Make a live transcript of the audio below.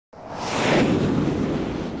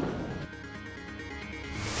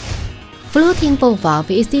Floating ball valve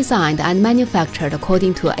is designed and manufactured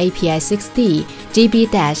according to API 6D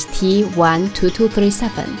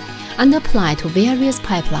GB-T12237 and applied to various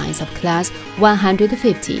pipelines of class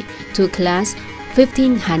 150 to class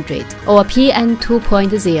 1500 or PN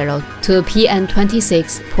 2.0 to PN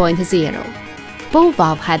 26.0. Ball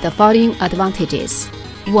valve had the following advantages.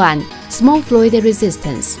 1. Small fluid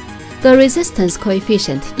resistance. The resistance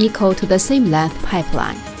coefficient equal to the same length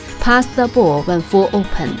pipeline. Pass the ball when full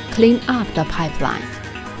open, clean up the pipeline.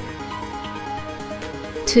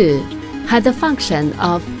 2. Had the function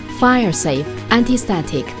of fire-safe,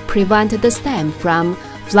 anti-static, prevent the stem from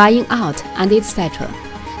flying out and etc.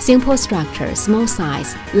 Simple structure, small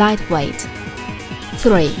size, lightweight.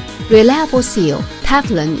 3. Reliable seal.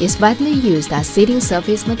 Teflon is widely used as sealing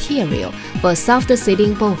surface material for soft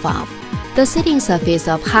sealing ball valve. The sealing surface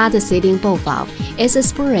of hard sealing ball valve is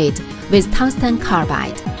sprayed with tungsten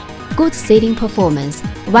carbide. Good sealing performance,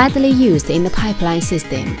 widely used in the pipeline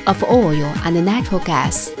system of oil and natural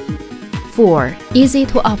gas. 4. Easy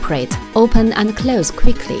to operate, open and close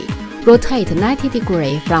quickly. Rotate 90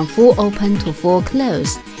 degrees from full open to full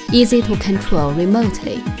close, easy to control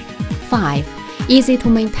remotely. 5. Easy to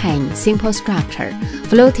maintain, simple structure,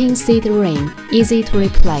 floating seat ring, easy to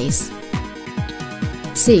replace.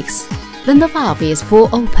 6. When the valve is full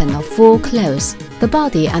open or full close, the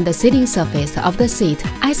body and the sealing surface of the seat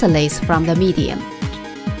isolates from the medium.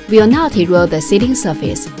 Will not erode the sealing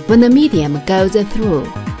surface when the medium goes through.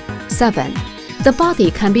 7. The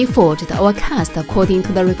body can be forged or cast according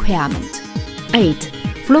to the requirement. 8.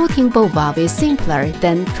 Floating ball valve is simpler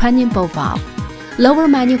than trunnion ball valve. Lower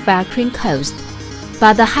manufacturing cost,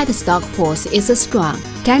 but the headstock force is strong,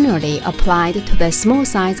 generally applied to the small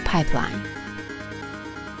size pipeline.